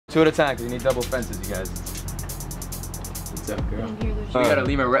Two at a time, because you need double fences, you guys. What's up, girl? We got a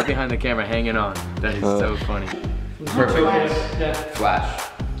lemur right behind the camera hanging on. That is so funny. Perfect.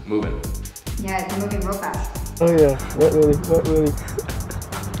 Flash. Moving. Yeah, it's moving real fast. Oh yeah, wet willy, wet willy.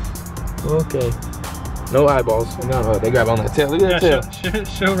 Okay. No eyeballs. No, they grab on that tail. Look at that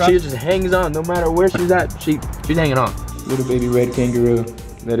tail. She just hangs on no matter where she's at. She's hanging on. Little baby red kangaroo.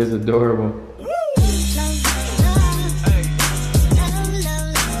 That is adorable.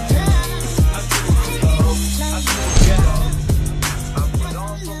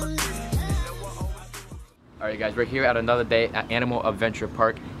 Alright guys, we're here at another day at Animal Adventure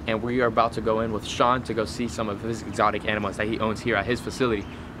Park, and we are about to go in with Sean to go see some of his exotic animals that he owns here at his facility.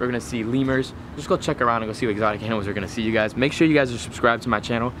 We're gonna see lemurs. Just go check around and go see what exotic animals we're gonna see, you guys. Make sure you guys are subscribed to my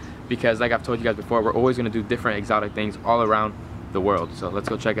channel because, like I've told you guys before, we're always gonna do different exotic things all around the world. So let's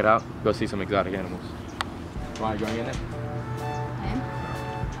go check it out, go see some exotic animals. Why are you going in there? I am.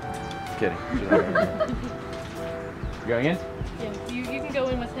 Kidding. You going in? Yeah, you can go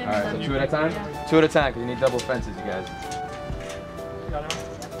in with him. Alright, so two at a time? Yeah. Two at a time, because you need double fences, you guys.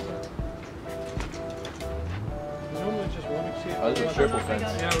 Oh, this is a triple fence.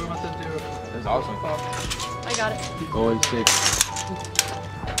 Yeah, we want to do it. That's awesome. I got it. Always sick.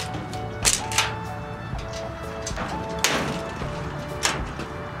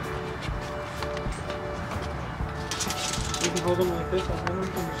 You can hold them like this. I'll hold them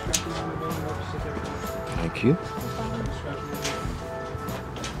and stretch them on the bone and I'll just sit there. Thank you.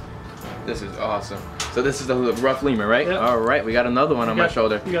 This is awesome. So this is the rough lemur, right? Yep. All right, we got another one on my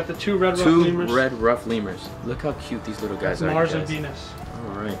shoulder. You got the two red rough lemurs. Two red rough lemurs. Look how cute these little guys are. Mars and Venus.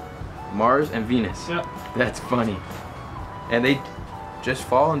 All right, Mars and Venus. Yep. That's funny. And they just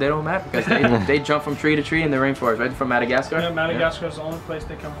fall and they don't matter because they jump from tree to tree in the rainforest, right? From Madagascar? Yeah, Madagascar is the only place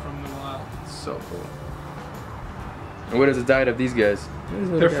they come from in the wild. So cool. And what is the diet of these guys?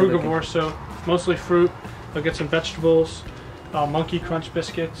 They're frugivores, so mostly fruit. They'll get some vegetables, monkey crunch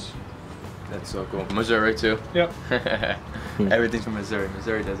biscuits. That's so cool. Missouri too. Yep. Everything's from Missouri.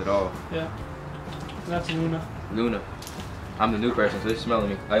 Missouri does it all. Yeah. And that's Luna. Luna. I'm the new person, so they're smelling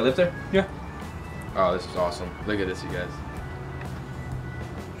me. I live there? Yeah. Oh, this is awesome. Look at this, you guys.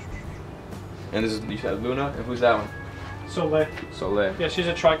 And this is, you said Luna, and who's that one? Soleil. Soleil. Yeah, she's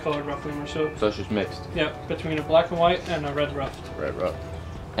a tricolored rough lemur, so she's mixed. Yeah, between a black and white and a red ruffed. Red ruffed.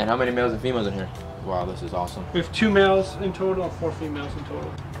 And how many males and females in here? Wow, this is awesome. We have 2 males in total and 4 females in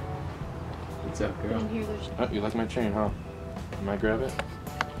total. What's up, girl? Here, oh, you like my chain, huh? Might grab it.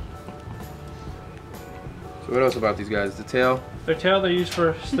 So what else about these guys? The tail? Their tail they use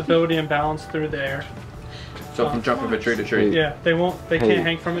for stability and balance through the air. So from jumping from tree to tree. Yeah, they can't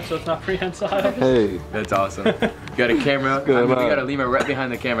hang from it, so it's not prehensile. Hey, that's awesome. You got a camera. We got a lemur right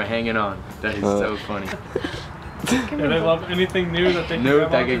behind the camera hanging on. That is so funny. Yeah, they love anything new that they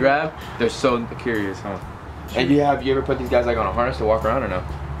can grab. They're so curious, huh? And you ever put these guys like on a harness to walk around or no?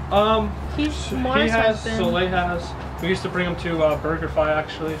 Soleil has. We used to bring him to BurgerFi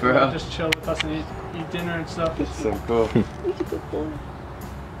actually. Just chill with us and eat dinner and stuff. It's so cool.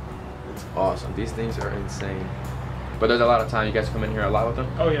 It's awesome. These things are insane. But there's a lot of time. You guys come in here a lot with them?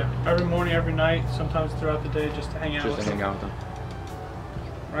 Oh yeah, every morning, every night, sometimes throughout the day, just to hang out with them. Hang out with them.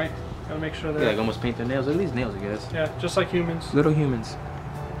 Right? Gotta make sure they're... Yeah, like almost paint their nails. Look at these nails, you guys. Yeah, just like humans. Little humans.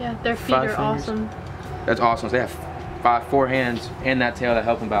 Yeah, their feet are awesome. That's awesome. So they have 4 hands and that tail that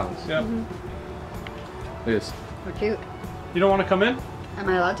help them balance. Yeah. Look at this. They're cute. You don't want to come in? Am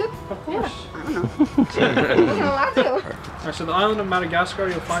I allowed to? Of course. I don't know. I'm allowed to. Alright, so the island of Madagascar,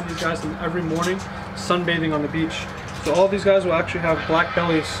 you'll find these guys every morning sunbathing on the beach. So all these guys will actually have black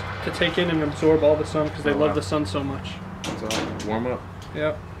bellies to take in and absorb all the sun because they love the sun so much. That's all. Warm up.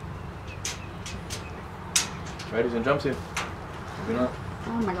 Yep. Ready to jump to?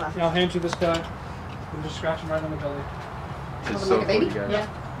 Oh my god. Yeah, I'll hand you this guy and just scratch him right on the belly. It's so cool, you guys. Yeah.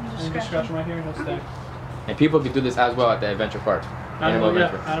 And just scratch him right here and he'll stay. And people can do this as well at the adventure park. Animal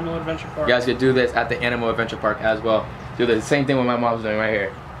Adventure Park. You guys can do this at the Animal Adventure Park as well. Do the same thing what my mom's doing right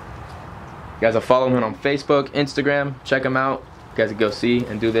here. You guys will follow him on Facebook, Instagram. Check him out. You guys can go see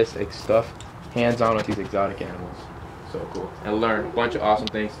and do this stuff hands-on with these exotic animals. So cool. And learn a bunch of awesome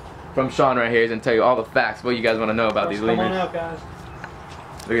things from Sean right here. He's going to tell you all the facts, what you guys want to know about these lemurs. Come on out, guys.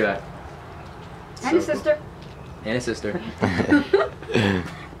 Look at that. And his sister. And his sister. One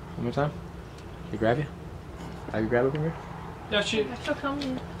more time. She grab you? I can grab her from here? Yeah, she'll come.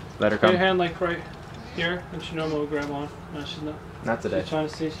 Let her put come. your hand like right here, and she normally will grab on. No, she's not. Not today. She's trying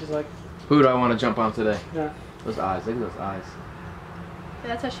to see. She's like. Who do I want to jump on today? Yeah. Those eyes. Look at those eyes. Yeah,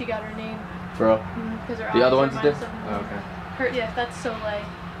 that's how she got her name. For real? Her the other ones are did? Oh, okay. Yeah, that's Soleil.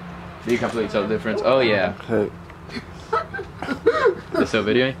 You completely tell the difference. Oh yeah. Is still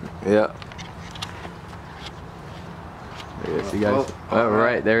videoing? Yeah. There you guys. All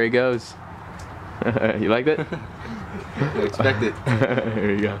right, there he goes. You liked it? I expect it.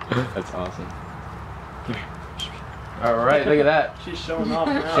 There you go. That's awesome. All right, look at that. She's showing off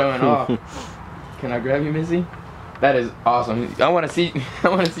now. Showing off. Can I grab you, Missy? That is awesome. I want to see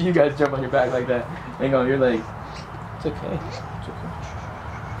you guys jump on your back like that. Hang on your legs. It's okay. It's okay.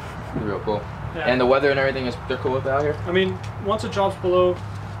 It's real cool. Yeah. And the weather and everything they're cool with it out here? I mean, once it drops below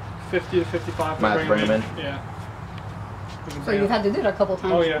 50 to 55, Might bring them in. Yeah. So you've had to do it a couple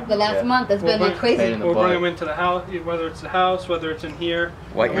times. Oh, yeah. The last month has been like crazy. Pain in the We'll bring butt. them into the house, whether it's the house, whether it's in here.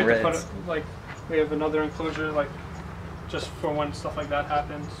 White We and have to reds. put it, like, we have another enclosure, like, just for when stuff like that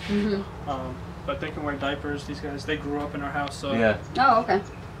happens. But they can wear diapers. These guys, they grew up in our house, so. Yeah. Oh, okay.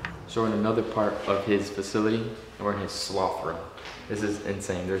 So we're in another part of his facility, and we're in his sloth room. This is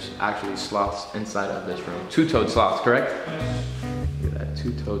insane. There's actually sloths inside of this room. Two-toed sloths, correct? Look at that,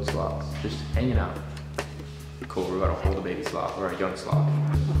 two-toed sloths, just hanging out. Cool, we're about to hold a baby sloth, or a young sloth.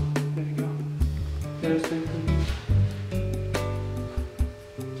 There you go. There's the.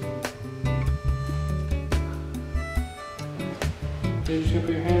 You're just gonna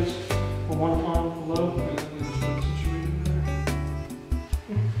put your hands on one palm below, and then you're just gonna situate in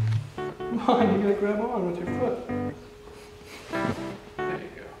there. Come on, you gotta grab on with your foot. There you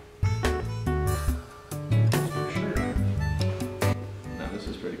go. For sure. No, this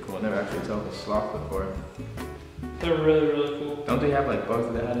is pretty cool. I never actually saw a sloth before. They're really, really cool. Don't they have like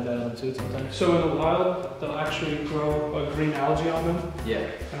bugs that had that on them too sometimes? So in the wild, they'll actually grow a green algae on them, Yeah.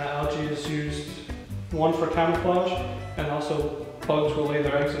 and that algae is used, one, for camouflage, and also bugs will lay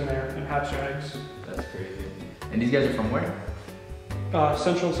their eggs in there and hatch their eggs. That's crazy. And these guys are from where?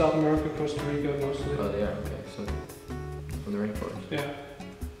 Central and South America, Costa Rica mostly. Oh, they are. Okay, so from the rainforest. Yeah.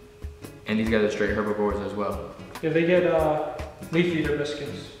 And these guys are straight herbivores as well. Yeah, they get leaf eater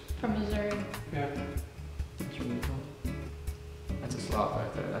biscuits. From Missouri. Yeah. That's really cool. That's a sloth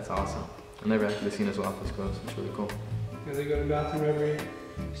right there. That's awesome. I've never actually seen a sloth this close. It's really cool. Yeah, they go to the bathroom every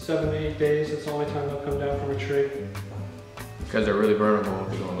 7 to 8 days. That's the only time they'll come down from a tree. Because they're really vulnerable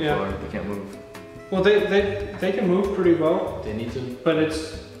if they go on the Yeah. floor. They can't move. Well, they can move pretty well, They need to. but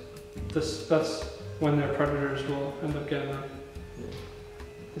that's when their predators will end up getting them. Yeah.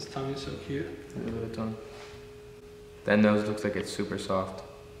 His tongue is so cute. Look at the tongue. That nose looks like it's super soft.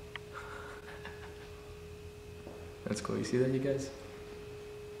 That's cool. You see that, you guys?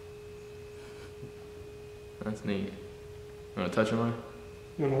 That's neat. You wanna touch him, Ryan?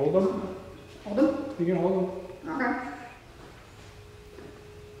 You wanna hold them? Hold them. You can hold them. Okay.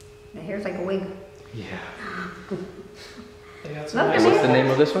 The hair's like a wig. Yeah. They got some Look nice- at What's the name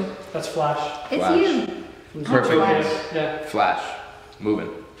of this one? That's Flash. It's Flash. you. Perfect. Flash. Yeah. Flash. Moving.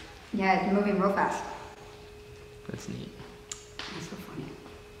 Yeah, it's moving real fast. That's neat. That's so funny.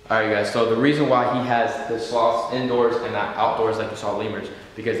 Alright guys, so the reason why he has the sloths indoors and not outdoors like you saw lemurs,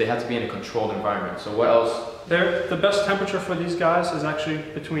 because they have to be in a controlled environment. So what else? The best temperature for these guys is actually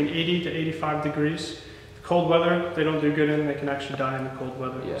between 80 to 85 degrees. Cold weather, they don't do good in. They can actually die in the cold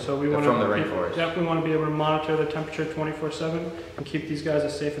weather. Yeah, So we they're want from the to rainforest. Yep, we want to be able to monitor the temperature 24/7 and keep these guys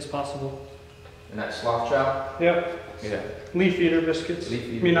as safe as possible. And that sloth trout? Yep. Yeah. Leaf eater biscuits. Leaf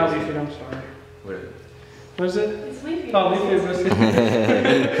eater I mean, not leaf biscuits. eater. I'm sorry. What is it? What is it? It's leafy. Oh, leaf eater biscuits.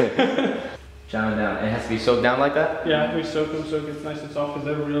 Chowing down. And it has to be soaked down like that? Yeah, we soak them so it gets nice and soft because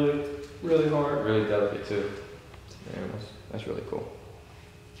they're really, really hard. Really delicate too. Yeah, that's really cool.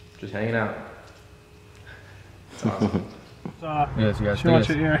 Just hanging out. It's awesome. Yes, you guys. She wants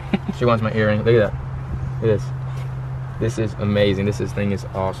your earring. She wants my earring. Look at that. Look at this. This is amazing. This thing is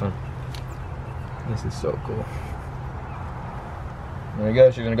awesome. This is so cool. There you go.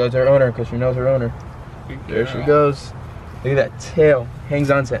 She's gonna go to her owner because she knows her owner. There she goes. Look at that tail. Hangs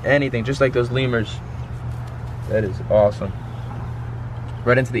on to anything, just like those lemurs. That is awesome.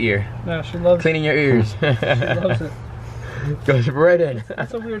 Right into the ear. Yeah, she loves Cleaning your ears. it. She loves it. Goes right in.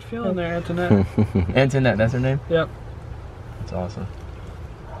 That's a weird feeling there, Antoinette. Antoinette, that's her name? Yep. That's awesome.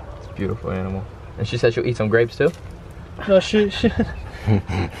 It's a beautiful animal. And she said she'll eat some grapes too? No,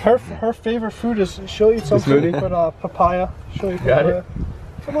 her favorite fruit is she'll eat something, smoothie? but papaya. She'll eat Got papaya. it.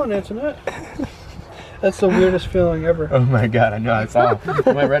 Come on, Antoinette. That's the weirdest feeling ever. Oh my god, I know, I saw it.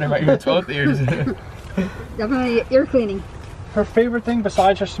 Went right in my ear, 12 ears. Definitely ear cleaning. Her favorite thing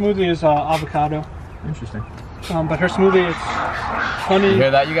besides her smoothie is avocado. Interesting. But her smoothie is honey. You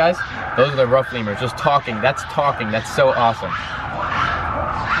hear that, you guys? Those are the rough lemurs, just talking. That's talking, that's so awesome.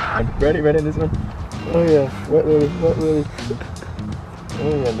 Ready in this one? Oh yeah, wet lily, wet lily.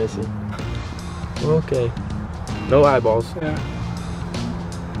 Oh yeah, Missy. Okay. No eyeballs. Yeah.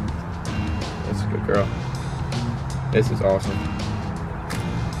 That's a good girl. This is awesome.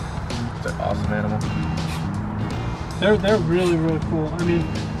 It's an awesome animal. They're really, really cool. I mean,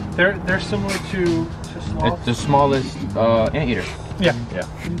 they're similar to sloths. It's the smallest anteater. Yeah. Yeah.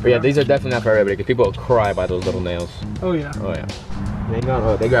 But yeah, these are definitely not for everybody because people will cry by those little nails. Oh yeah. Oh yeah. Hang on.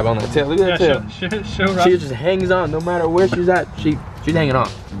 Oh, they grab on the tail. Look at that tail. Show She just hangs on no matter where she's at. She's hanging on.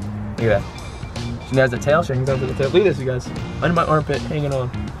 Look at that. She has the tail. She hangs on to the tail. Look at this, you guys. Under my armpit, hanging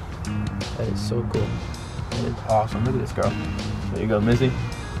on. That is so cool. That is awesome. Look at this girl. There you go, Missy.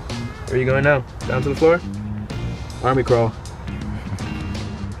 Where are you going now? Down to the floor? Army crawl.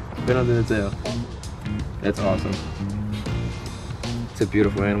 Been under the tail. That's awesome. It's a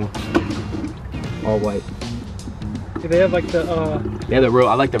beautiful animal. All white. They have like the They have the real.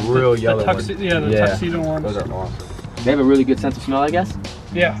 I like the real yellow ones. Yeah, the tuxedo ones. Those are awesome. They have a really good sense of smell, I guess.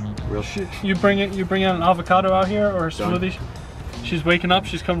 Yeah. Real. You bring out an avocado out here or a smoothie. She's waking up.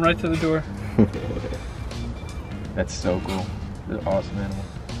 She's coming right to the door. That's so cool. They're an awesome animal.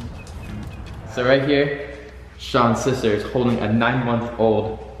 So right here, Sean's sister is holding a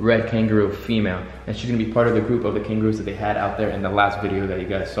 9-month-old red kangaroo female, and she's gonna be part of the group of the kangaroos that they had out there in the last video that you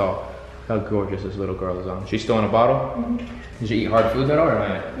guys saw. How gorgeous this little girl is on. She's still in a bottle? Mm-hmm. Did she eat hard foods at all or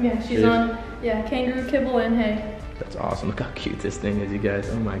not? Yeah, she's on, kangaroo kibble and hay. That's awesome. Look how cute this thing is, you guys.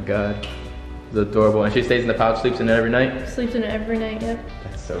 Oh my god. It's adorable. And she stays in the pouch, sleeps in it every night? Sleeps in it every night, yep.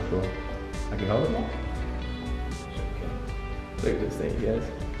 That's so cool. I can hold it? Yeah. Look at this thing, you guys.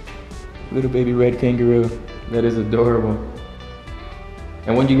 Little baby red kangaroo. That is adorable.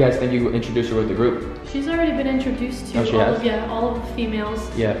 And when do you guys think you will introduce her with the group? She's already been introduced to all of the females.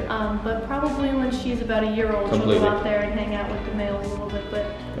 Yeah. But probably when she's about a year old, she'll go out there and hang out with the males a little bit.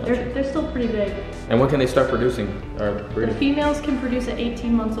 But they're still pretty big. And when can they start producing or breeding? The females can produce at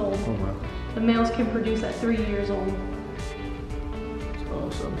 18 months old. Oh wow. The males can produce at 3 years old. That's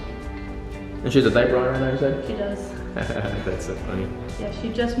awesome. And she's a diaper on her now, you said? She does. That's so funny. Yeah, she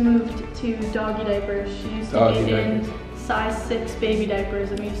just moved to doggy diapers. She used to be in size 6 baby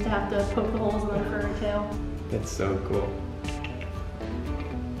diapers, and we used to have to poke the holes in them for her tail. That's so cool.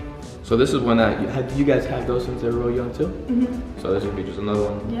 So this is one that you guys have those since they were real young too? Mm-hmm. So this would be just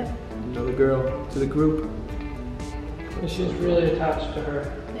another one. Yep. Another girl to the group. And she's really attached to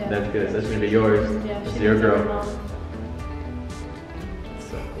her. Yeah. That's good. That's gonna be yours. Yeah, That's she's your girl. Mom. That's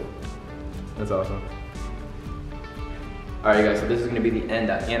so cool. That's awesome. Alright guys, so this is going to be the end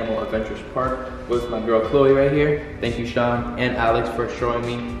at Animal Adventures Park with my girl Chloe right here. Thank you Sean and Alex for showing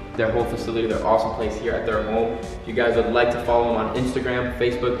me their whole facility, their awesome place here at their home. If you guys would like to follow them on Instagram,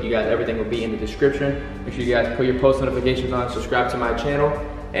 Facebook, you guys, everything will be in the description. Make sure you guys put your post notifications on, subscribe to my channel,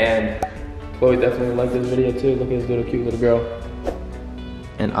 and Chloe definitely liked this video too. Look at this little cute little girl.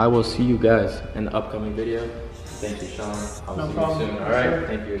 And I will see you guys in the upcoming video. Thank you Sean. I'll see you soon. Alright,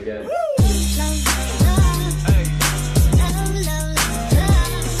 thank you again.